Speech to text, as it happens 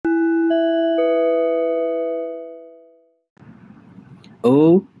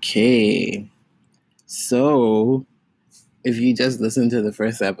Okay, so if you just listened to the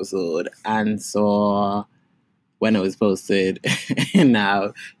first episode and saw when it was posted, and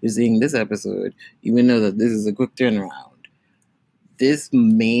now you're seeing this episode, you will know that this is a quick turnaround. This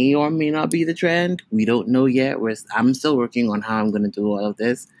may or may not be the trend. We don't know yet. I'm still working on how I'm going to do all of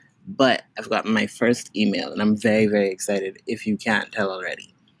this, but I've got my first email, and I'm very, very excited if you can't tell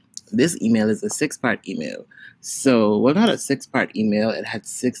already. This email is a 6-part email. So, well, not a 6-part email. It had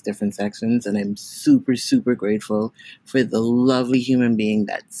 6 different sections, and I'm super, super grateful for the lovely human being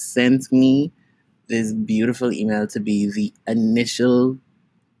that sent me this beautiful email to be the initial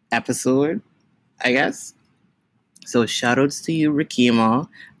episode, I guess. So, shout outs to you, Rakima.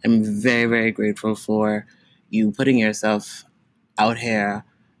 I'm very, very grateful for you putting yourself out here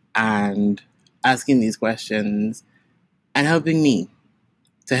and asking these questions and helping me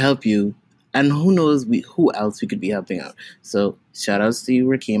to help you. And who knows who else we could be helping out. So shout outs to you,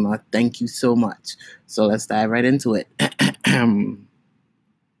 Rakima. Thank you so much. So let's dive right into it.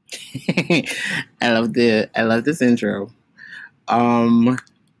 I love this intro. Um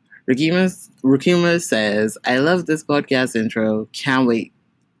Rakima says, I love this podcast intro. Can't wait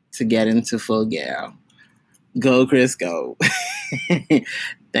to get into full gear. Go, Chris, go.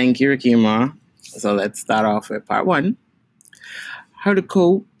 Thank you, Rakima. So let's start off with part 1. How to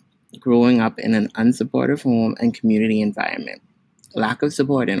cope growing up in an unsupportive home and community environment. Lack of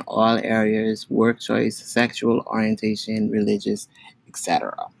support in all areas, work choice, sexual orientation, religious,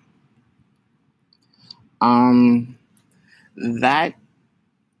 etc. Um, that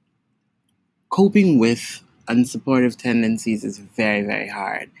coping with unsupportive tendencies is very, very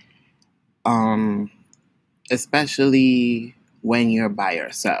hard. Um, Especially when you're by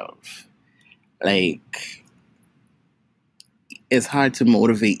yourself. Like, it's hard to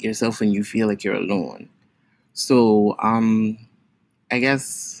motivate yourself when you feel like you're alone. So, I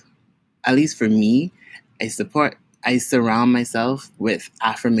guess, at least for me, I surround myself with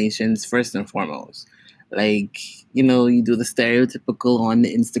affirmations first and foremost. Like, you do the stereotypical on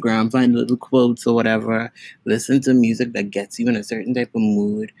the Instagram, find little quotes or whatever, listen to music that gets you in a certain type of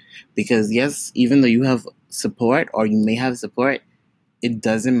mood. Because, yes, even though you have support or you may have support, it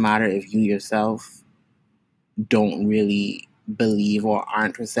doesn't matter if you yourself don't really believe or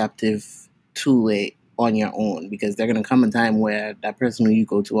aren't receptive to it on your own, because they're going to come a time where that person who you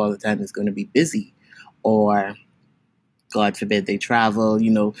go to all the time is going to be busy, or God forbid they travel,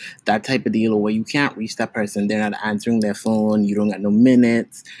 that type of deal, where you can't reach that person, they're not answering their phone, you don't got no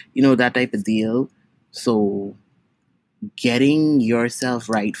minutes, that type of deal. So getting yourself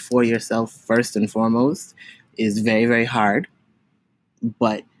right for yourself first and foremost is very, very hard,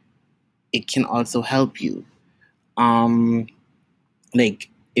 but it can also help you. um like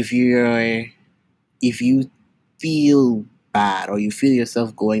if you feel bad or you feel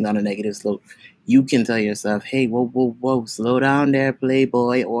yourself going down a negative slope, you can tell yourself, hey, whoa, whoa, whoa, slow down there,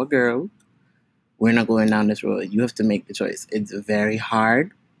 playboy or girl. We're not going down this road. You have to make the choice. It's very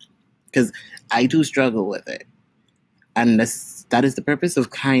hard because I do struggle with it. And that is the purpose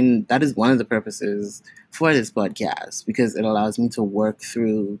that is one of the purposes for this podcast, because it allows me to work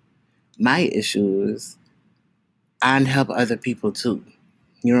through my issues and help other people too.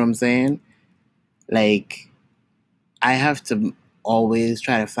 You know what I'm saying? Like, I have to always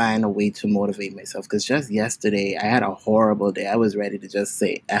try to find a way to motivate myself, because just yesterday I had a horrible day. I was ready to just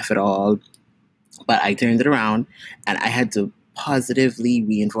say F it all, but I turned it around and I had to positively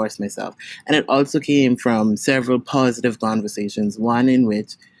reinforce myself. And it also came from several positive conversations, one in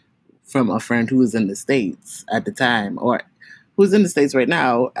which from a friend who was in the States at the time, or who's in the States right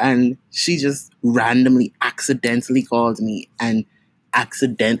now, and she just randomly accidentally called me and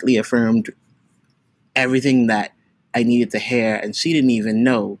accidentally affirmed everything that I needed to hear, and she didn't even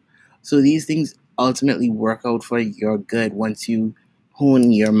know. So these things ultimately work out for your good once you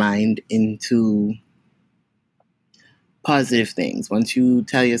hone your mind into positive things. Once you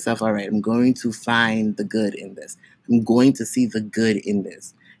tell yourself, all right, I'm going to find the good in this, I'm going to see the good in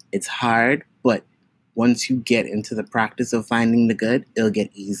this. It's hard, but once you get into the practice of finding the good, it'll get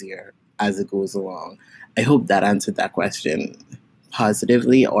easier as it goes along. I hope that answered that question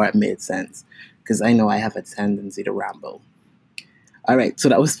positively, or it made sense, because I know I have a tendency to ramble. All right, so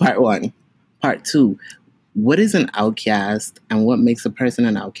that was part 1. Part 2, what is an outcast and what makes a person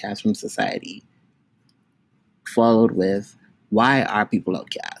an outcast from society? Followed with, why are people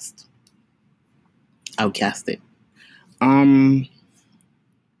outcasted?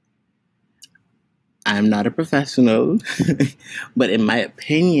 I'm not a professional, but in my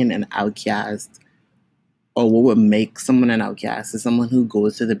opinion, an outcast, or what would make someone an outcast, is someone who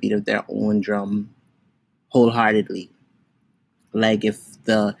goes to the beat of their own drum wholeheartedly. Like if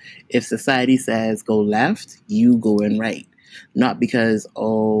society says go left, you go in right. Not because,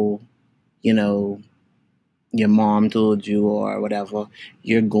 oh, you know, your mom told you or whatever.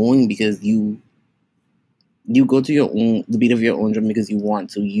 You're going because you go to your own the beat of your own drum because you want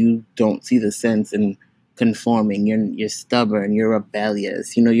to. You don't see the sense in conforming. You're stubborn. You're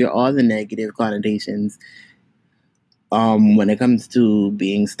rebellious. You're all the negative connotations. When it comes to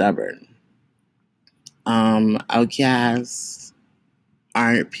being stubborn, outcasts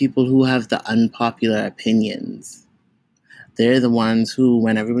aren't people who have the unpopular opinions. They're the ones who,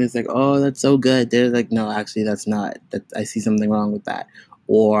 when everybody's like, "Oh, that's so good," they're like, "No, actually, that's not. That I see something wrong with that,"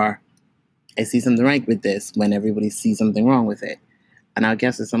 or "I see something right with this." When everybody sees something wrong with it. An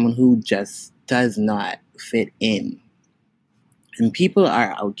outcast is someone who just does not fit in. And people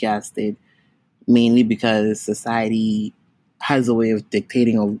are outcasted mainly because society has a way of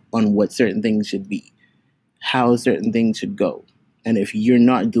dictating on what certain things should be, how certain things should go. And if you're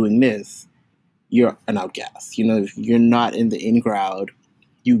not doing this, you're an outcast. If you're not in the in crowd,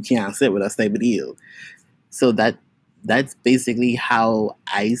 you can't sit with us type of deal. So that's basically how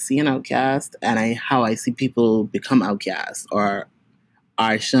I see an outcast, and how I see people become outcasts or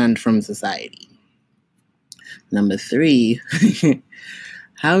are shunned from society. Number 3,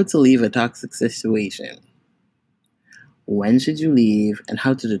 how to leave a toxic situation. When should you leave, and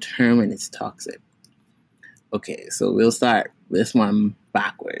how to determine it's toxic? Okay, so we'll start this one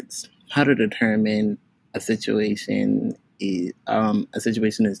backwards. How to determine a situation is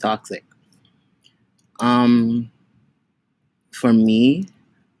toxic. For me,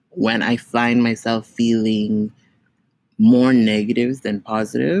 when I find myself feeling more negatives than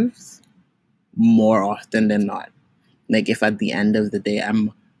positives, more often than not. Like if at the end of the day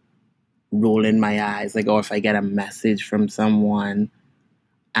I'm rolling my eyes, like, or if I get a message from someone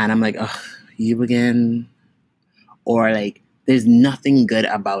and I'm like, "Oh, you again," or like there's nothing good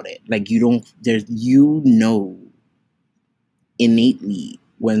about it. Like innately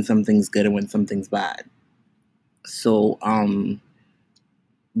when something's good and when something's bad. So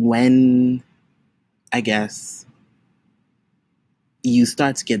when I guess you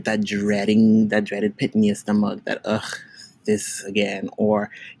start to get that dreaded pit in your stomach, that ugh, this again,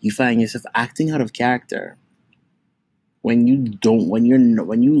 or you find yourself acting out of character. When you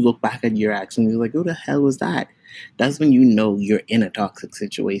look back at your actions, you're like, "Who the hell was that?" That's when you know you're in a toxic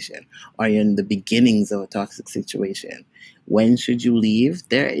situation, or you're in the beginnings of a toxic situation. When should you leave?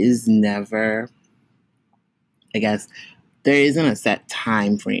 There is never, I guess, there isn't a set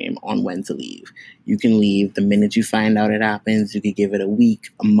time frame on when to leave. You can leave the minute you find out it happens. You could give it a week,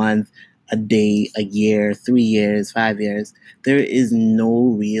 a month, a day, a year, 3 years, 5 years. There is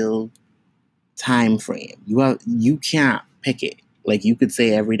no real time frame. You can't pick it. Like you could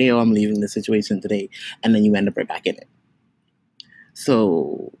say every day, "Oh, I'm leaving the situation today," and then you end up right back in it.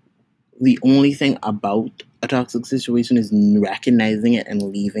 So the only thing about a toxic situation is recognizing it and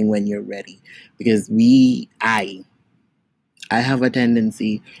leaving when you're ready. Because I have a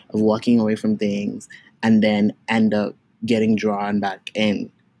tendency of walking away from things and then end up getting drawn back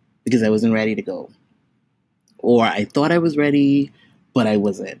in because I wasn't ready to go. Or I thought I was ready, but I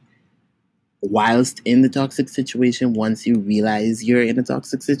wasn't. Whilst in the toxic situation, once you realize you're in a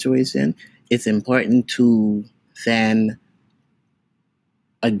toxic situation, it's important to then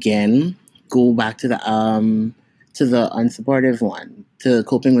again go back to the unsupportive one, to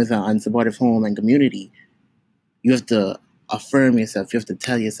coping with an unsupportive home and community. You have to affirm yourself. You have to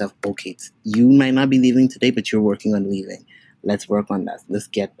tell yourself, "Okay, you might not be leaving today, but you're working on leaving. Let's work on that. Let's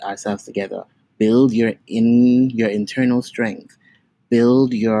get ourselves together. Build your internal strength.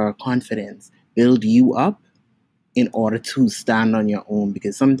 Build your confidence. Build you up in order to stand on your own."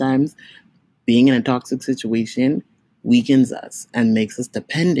 Because sometimes being in a toxic situation weakens us and makes us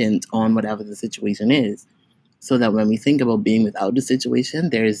dependent on whatever the situation is. So that when we think about being without the situation,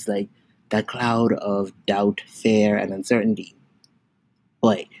 there's like that cloud of doubt, fear, and uncertainty.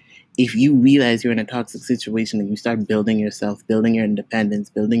 But if you realize you're in a toxic situation and you start building yourself, building your independence,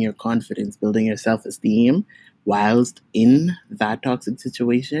 building your confidence, building your self esteem, whilst in that toxic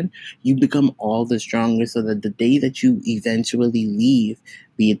situation, you become all the stronger so that the day that you eventually leave,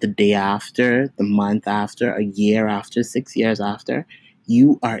 be it the day after, the month after, a year after, 6 years after,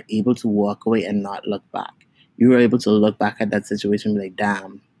 you are able to walk away and not look back. You are able to look back at that situation and be like,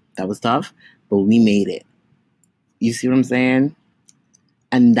 "Damn, that was tough, but we made it." You see what I'm saying?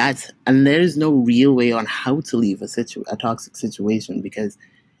 And there is no real way on how to leave a toxic situation because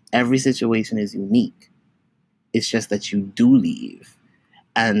every situation is unique. It's just that you do leave.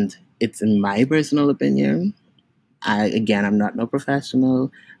 And it's in my personal opinion, I'm not no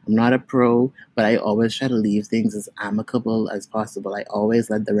professional. I'm not a pro, but I always try to leave things as amicable as possible. I always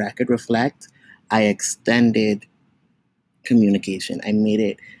let the record reflect. I extended communication. I made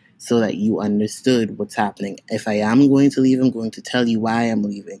it so that you understood what's happening. If I am going to leave, I'm going to tell you why I'm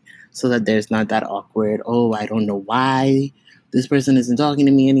leaving so that there's not that awkward, oh, I don't know why this person isn't talking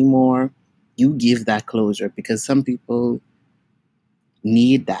to me anymore. You give that closure because some people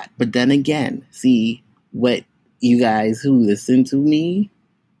need that. But then again, see what you guys who listen to me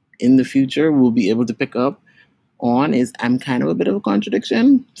in the future will be able to pick up on is I'm kind of a bit of a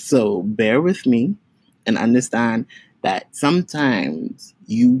contradiction. So bear with me and understand that sometimes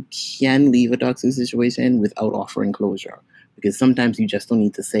you can leave a toxic situation without offering closure because sometimes you just don't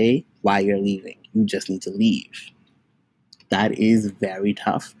need to say why you're leaving. You just need to leave. That is very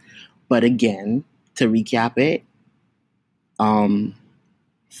tough. But again, to recap it,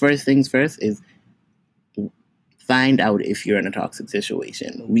 first things first is find out if you're in a toxic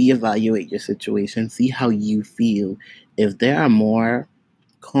situation. Reevaluate your situation. See how you feel. If there are more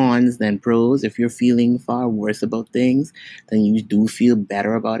cons than pros, if you're feeling far worse about things than you do feel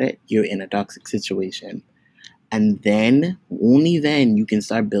better about it, you're in a toxic situation. And then, only then, you can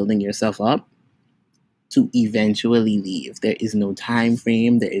start building yourself up to eventually leave. There is no time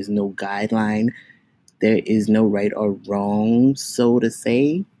frame, there is no guideline, there is no right or wrong, so to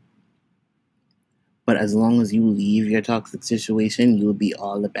say. But as long as you leave your toxic situation, you'll be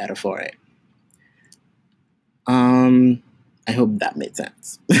all the better for it. I hope that made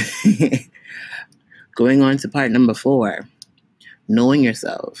sense. Going on to part number 4, knowing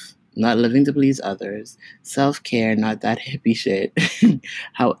yourself, not living to please others, self-care, not that hippie shit.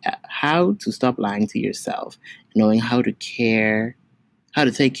 how to stop lying to yourself, knowing how to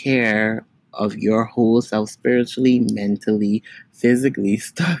take care of your whole self spiritually, mentally, physically,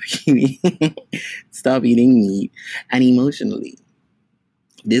 stop eating meat, and emotionally.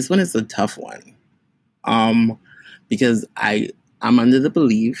 This one is a tough one. Because I'm under the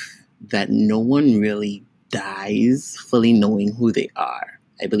belief that no one really dies fully knowing who they are.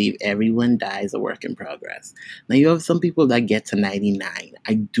 I believe everyone dies a work in progress. Now you have some people that get to 99.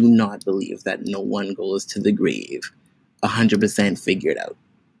 I do not believe that no one goes to the grave 100% figured out.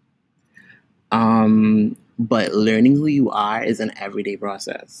 But learning who you are is an everyday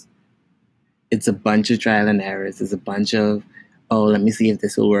process. It's a bunch of trial and errors. It's a bunch of, oh, let me see if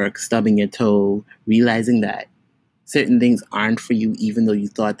this will work, stubbing your toe, realizing that certain things aren't for you even though you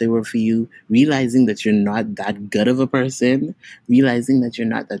thought they were for you, realizing that you're not that good of a person, realizing that you're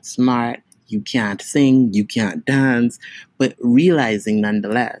not that smart, you can't sing, you can't dance, but realizing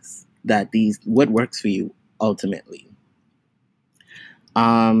nonetheless that what works for you ultimately.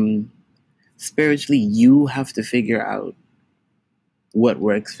 Spiritually, you have to figure out what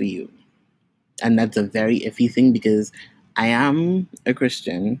works for you. And that's a very iffy thing because I am a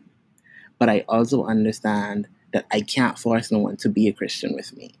Christian, but I also understand that I can't force no one to be a Christian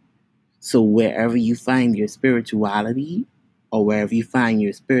with me. So wherever you find your spirituality or wherever you find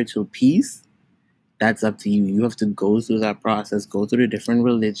your spiritual peace, that's up to you. You have to go through that process, go through the different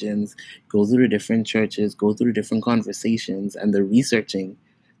religions, go through the different churches, go through the different conversations and the researching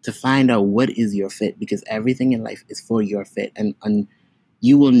to find out what is your fit, because everything in life is for your fit, and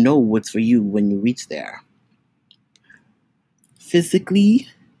you will know what's for you when you reach there. Physically,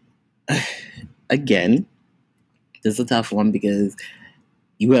 again, this is a tough one because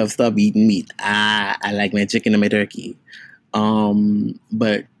you have stopped eating meat. I like my chicken and my turkey.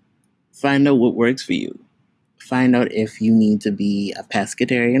 But find out what works for you. Find out if you need to be a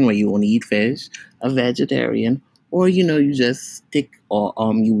pescatarian where you only eat fish, a vegetarian, or you just stick or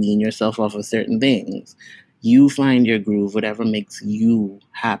you wean yourself off of certain things. You find your groove, whatever makes you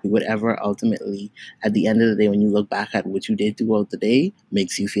happy, whatever ultimately at the end of the day when you look back at what you did throughout the day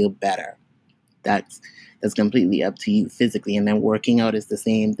makes you feel better. That's completely up to you physically. And then working out is the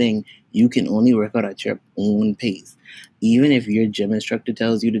same thing. You can only work out at your own pace. Even if your gym instructor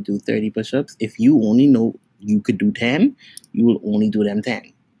tells you to do 30 push-ups, if you only know you could do 10, you will only do them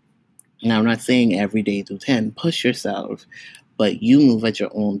 10. Now, I'm not saying every day do 10. Push yourself, but you move at your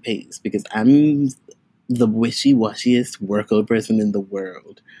own pace, because I'm the wishy-washiest workout person in the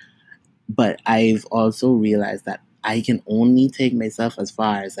world. But I've also realized that I can only take myself as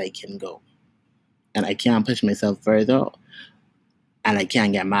far as I can go. And I can't push myself further, and I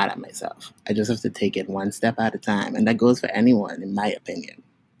can't get mad at myself. I just have to take it one step at a time, and that goes for anyone, in my opinion.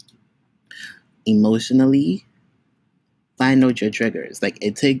 Emotionally, find out your triggers. Like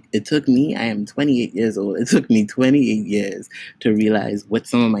it took me, I am 28 years old, it took me 28 years to realize what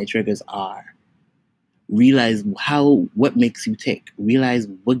some of my triggers are. Realize what makes you tick. Realize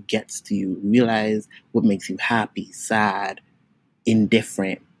what gets to you. Realize what makes you happy, sad,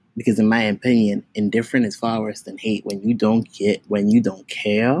 indifferent. Because in my opinion, indifferent is far worse than hate. When you don't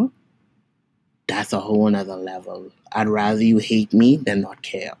care, that's a whole nother level. I'd rather you hate me than not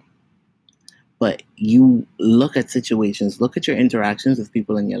care. But you look at situations, look at your interactions with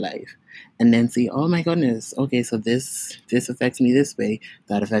people in your life, and then see, oh my goodness, okay, so this affects me this way,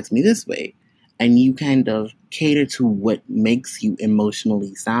 that affects me this way. And you kind of cater to what makes you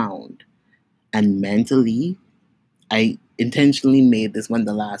emotionally sound. And mentally, I intentionally made this one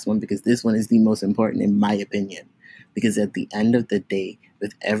the last one because this one is the most important in my opinion. Because at the end of the day,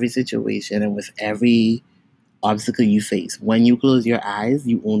 with every situation and with every obstacle you face, when you close your eyes,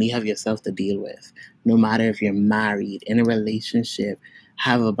 you only have yourself to deal with. No matter if you're married, in a relationship,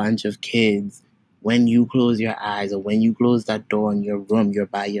 have a bunch of kids, when you close your eyes or when you close that door in your room, you're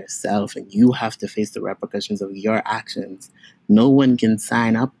by yourself and you have to face the repercussions of your actions. No one can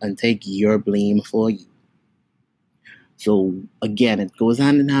sign up and take your blame for you. So again, it goes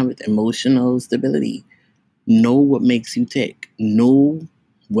hand in hand with emotional stability. Know what makes you tick. Know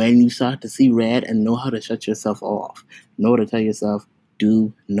when you start to see red and know how to shut yourself off. Know to tell yourself,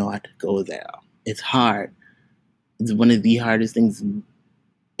 do not go there. It's hard. It's one of the hardest things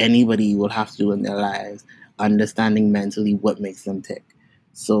anybody will have to do in their lives, understanding mentally what makes them tick.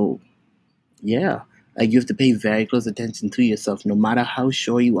 So, yeah, like you have to pay very close attention to yourself. No matter how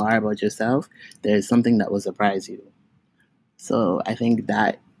sure you are about yourself, there's something that will surprise you. So I think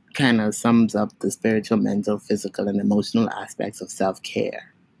that kind of sums up the spiritual, mental, physical, and emotional aspects of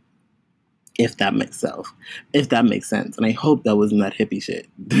self-care. If that makes sense. And I hope that wasn't that hippie shit.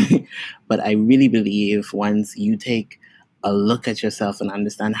 But I really believe once you take a look at yourself and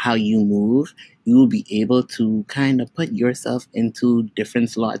understand how you move, you will be able to kind of put yourself into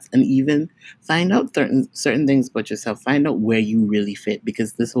different slots and even find out certain things about yourself. Find out where you really fit,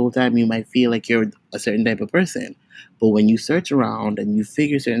 because this whole time you might feel like you're a certain type of person. But when you search around and you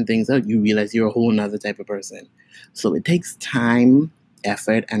figure certain things out, you realize you're a whole nother type of person. So it takes time,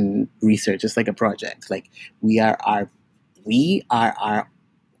 effort, and research. It's like a project. Like we are our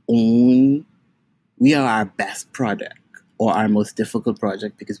own we are our best product or our most difficult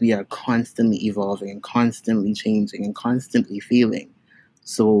project, because we are constantly evolving and constantly changing and constantly feeling.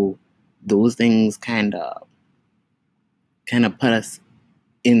 So those things kind of put us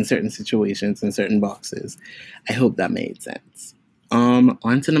in certain situations, in certain boxes. I hope that made sense.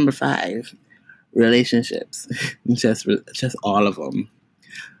 On to number 5, relationships. just all of them.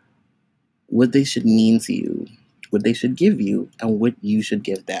 What they should mean to you, what they should give you, and what you should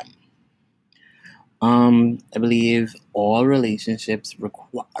give them. I believe all relationships,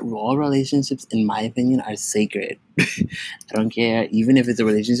 in my opinion, are sacred. I don't care, even if it's a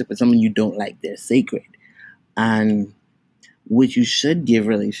relationship with someone you don't like, they're sacred. And what you should give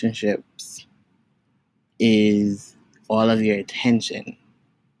relationships is all of your attention,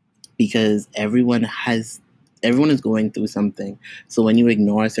 because everyone is going through something. So when you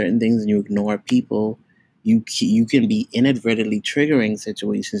ignore certain things and you ignore people, you can be inadvertently triggering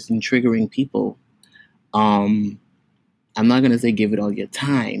situations and triggering people. I'm not going to say give it all your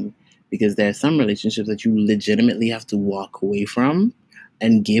time, because there are some relationships that you legitimately have to walk away from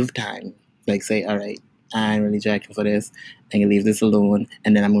and give time. Like say, all right, I'm really jacking for this. I'm going to leave this alone,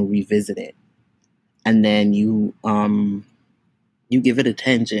 and then I'm going to revisit it. And then you give it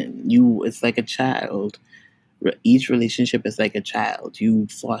attention. It's like a child. Each relationship is like a child. You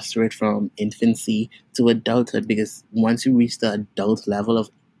foster it from infancy to adulthood, because once you reach the adult level of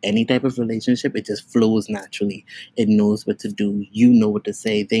any type of relationship, it just flows naturally. It knows what to do. You know what to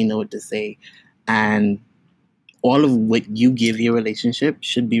say. They know what to say. And all of what you give your relationship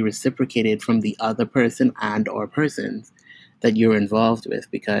should be reciprocated from the other person and or persons that you're involved with,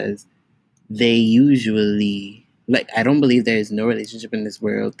 because they usually, like, I don't believe there is no relationship in this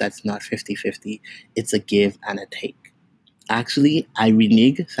world that's not 50-50. It's a give and a take. Actually, I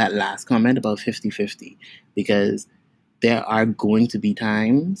renege that last comment about 50-50, because there are going to be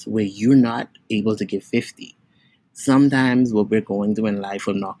times where you're not able to give 50. Sometimes what we're going through in life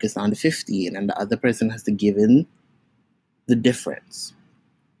will knock us down to 50, and then the other person has to give in the difference.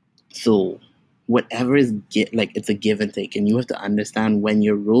 So whatever is it's a give and take, and you have to understand when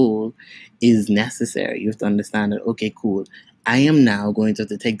your role is necessary. You have to understand that, okay, cool, I am now going to have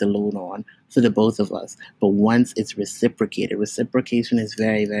to take the load on for the both of us. But once it's reciprocated, reciprocation is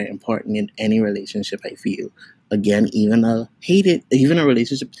very, very important in any relationship, I feel. Again, even a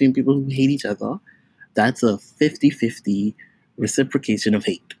relationship between people who hate each other, that's a 50-50 reciprocation of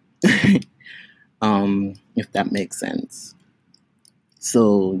hate. If that makes sense.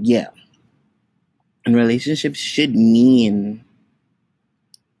 So yeah, And relationships should mean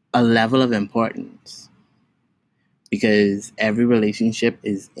a level of importance, because every relationship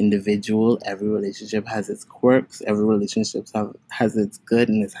is individual. Every relationship has its quirks. Every relationship has its good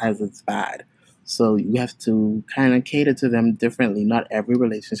and it has its bad. So you have to kind of cater to them differently. Not every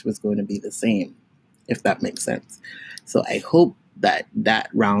relationship is going to be the same, if that makes sense. So I hope that that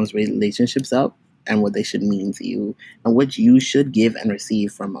rounds relationships up and what they should mean to you and what you should give and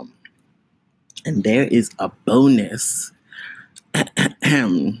receive from them. And there is a bonus.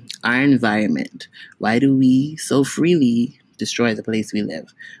 Our environment. Why do we so freely destroy the place we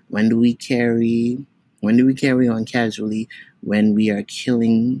live? When do we carry on casually when we are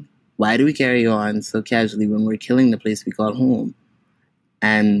killing? Why do we carry on so casually when we're killing the place we call home?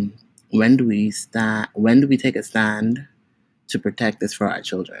 And when do we take a stand to protect this for our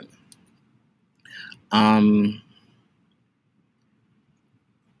children? I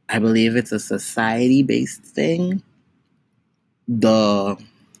believe it's a society-based thing. The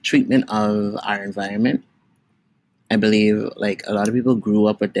treatment of our environment. I believe like a lot of people grew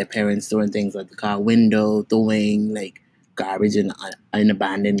up with their parents throwing things at the car window, throwing like garbage in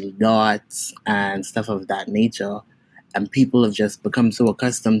abandoned lots and stuff of that nature. And people have just become so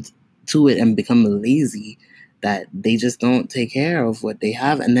accustomed to it and become lazy that they just don't take care of what they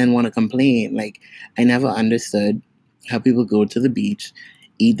have and then want to complain. Like, I never understood how people go to the beach,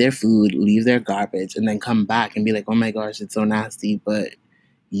 eat their food, leave their garbage, and then come back and be like, oh my gosh, it's so nasty. But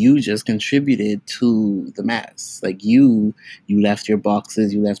you just contributed to the mess. Like you left your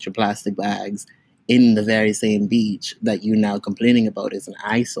boxes, you left your plastic bags in the very same beach that you're now complaining about is an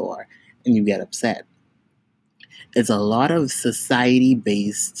eyesore, and you get upset. It's a lot of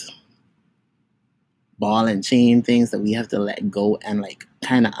society-based ball and chain things that we have to let go and like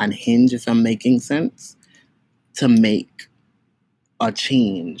kind of unhinge, if I'm making sense, to make a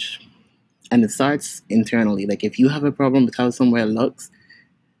change. And it starts internally. Like if you have a problem with how somewhere looks,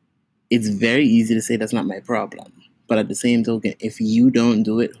 it's very easy to say that's not my problem. But at the same token, if you don't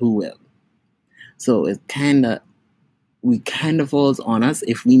do it, who will? So it kind of falls on us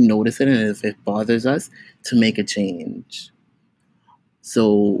if we notice it and if it bothers us to make a change.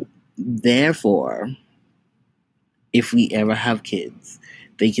 So therefore, if we ever have kids,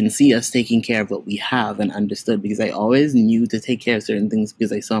 they can see us taking care of what we have and understood, because I always knew to take care of certain things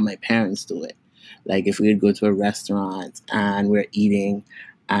because I saw my parents do it. Like if we would go to a restaurant and we're eating,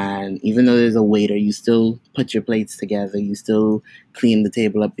 and even though there's a waiter, you still put your plates together, you still clean the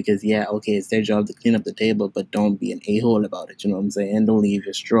table up, because yeah, okay, it's their job to clean up the table, but don't be an a-hole about it, you know what I'm saying? Don't leave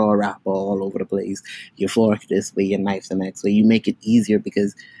your straw wrapper all over the place, your fork this way, your knife the next way. You make it easier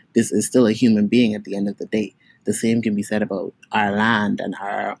because this is still a human being at the end of the day. The same can be said about our land and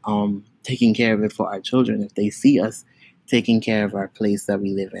our taking care of it for our children. If they see us taking care of our place that we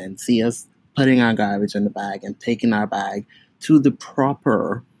live in, see us putting our garbage in the bag and taking our bag to the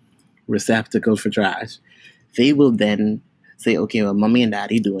proper receptacle for trash, they will then say, okay, well, mommy and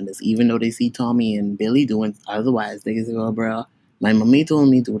daddy doing this, even though they see Tommy and Billy doing otherwise. They say, oh, bro, my mommy told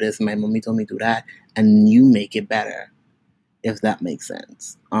me do this, my mommy told me do that, and you make it better, if that makes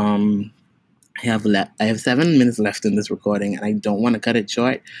sense. I have 7 minutes left in this recording, and I don't want to cut it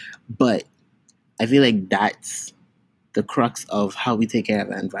short, but I feel like that's the crux of how we take care of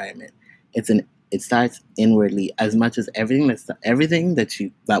the environment. It starts inwardly as much as everything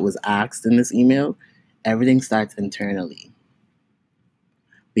that was asked in this email. Everything starts internally,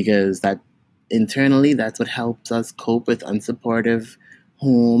 because that internally, that's what helps us cope with unsupportive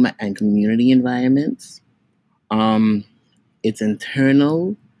home and community environments. It's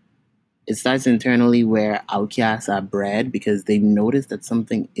internal. It starts internally, where outcasts are bred because they notice that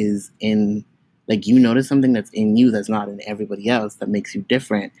something is in, like, you notice something that's in you that's not in everybody else, that makes you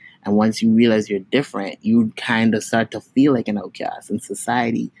different. And once you realize you're different, you kind of start to feel like an outcast, and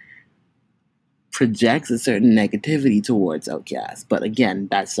society projects a certain negativity towards outcasts. But again,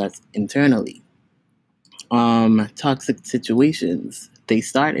 that starts internally. Toxic situations, they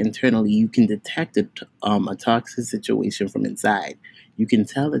start internally. You can detect a toxic situation from inside. You can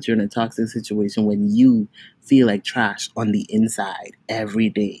tell that you're in a toxic situation when you feel like trash on the inside every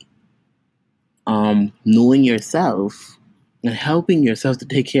day. Knowing yourself and helping yourself to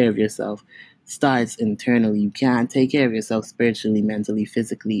take care of yourself starts internally. You can't take care of yourself spiritually, mentally,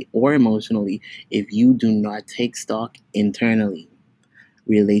 physically, or emotionally if you do not take stock internally.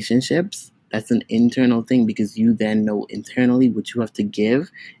 Relationships, that's an internal thing, because you then know internally what you have to give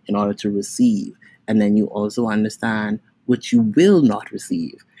in order to receive. And then you also understand what you will not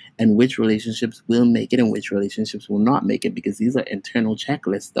receive, and which relationships will make it and which relationships will not make it, because these are internal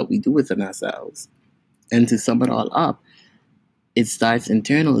checklists that we do within ourselves. And to sum it all up, it starts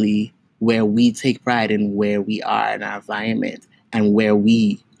internally where we take pride in where we are in our environment and where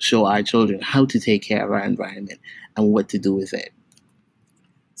we show our children how to take care of our environment and what to do with it.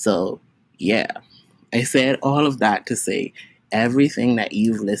 So, yeah, I said all of that to say everything that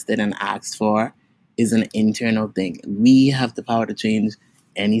you've listed and asked for is an internal thing. We have the power to change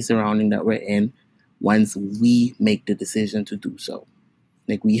any surrounding that we're in once we make the decision to do so.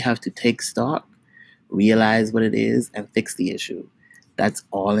 Like, we have to take stock, realize what it is, and fix the issue. That's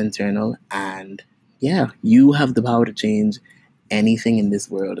all internal. And yeah, you have the power to change anything in this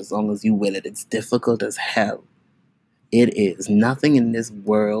world as long as you will it. It's difficult as hell. It is. Nothing in this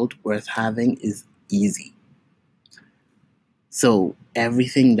world worth having is easy. So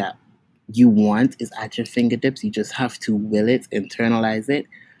everything that you want is at your fingertips. You just have to will it, internalize it,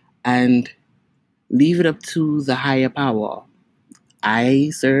 and leave it up to the higher power. I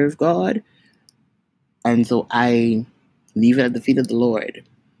serve God, and so I leave it at the feet of the Lord.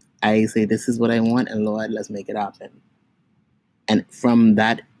 I say, this is what I want, and Lord, let's make it happen. And from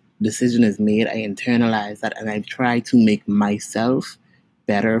that decision is made, I internalize that, and I try to make myself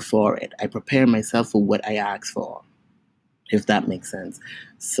better for it. I prepare myself for what I ask for, if that makes sense.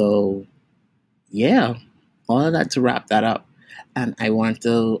 So, yeah, all of that to wrap that up. And I want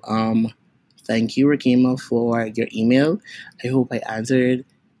to thank you, Rakima, for your email. I hope I answered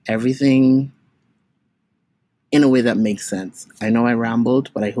everything in a way that makes sense. I know I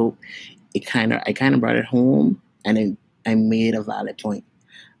rambled, but I hope I kind of brought it home, and I made a valid point.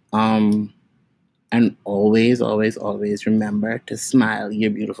 And always, always, always remember to smile.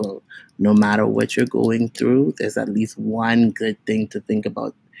 You're beautiful. No matter what you're going through, there's at least one good thing to think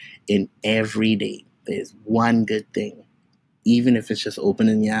about in every day. There's one good thing, even if it's just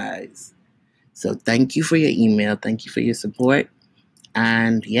opening your eyes. So thank you for your email. Thank you for your support.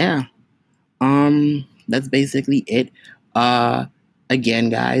 And yeah, that's basically it. Again,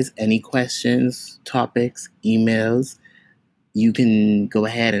 guys, any questions, topics, emails, you can go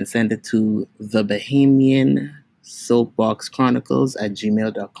ahead and send it to the Bahamian Soapbox Chronicles at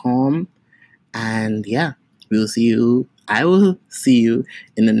gmail.com. And yeah, I will see you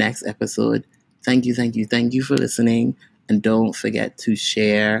in the next episode. Thank you, thank you, thank you for listening. And don't forget to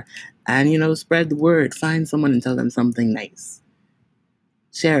share and, spread the word. Find someone and tell them something nice.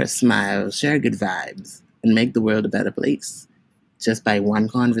 Share a smile, share good vibes, and make the world a better place. Just by one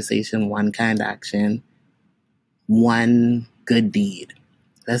conversation, one kind action, one good deed.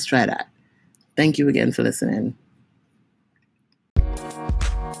 Let's try that. Thank you again for listening.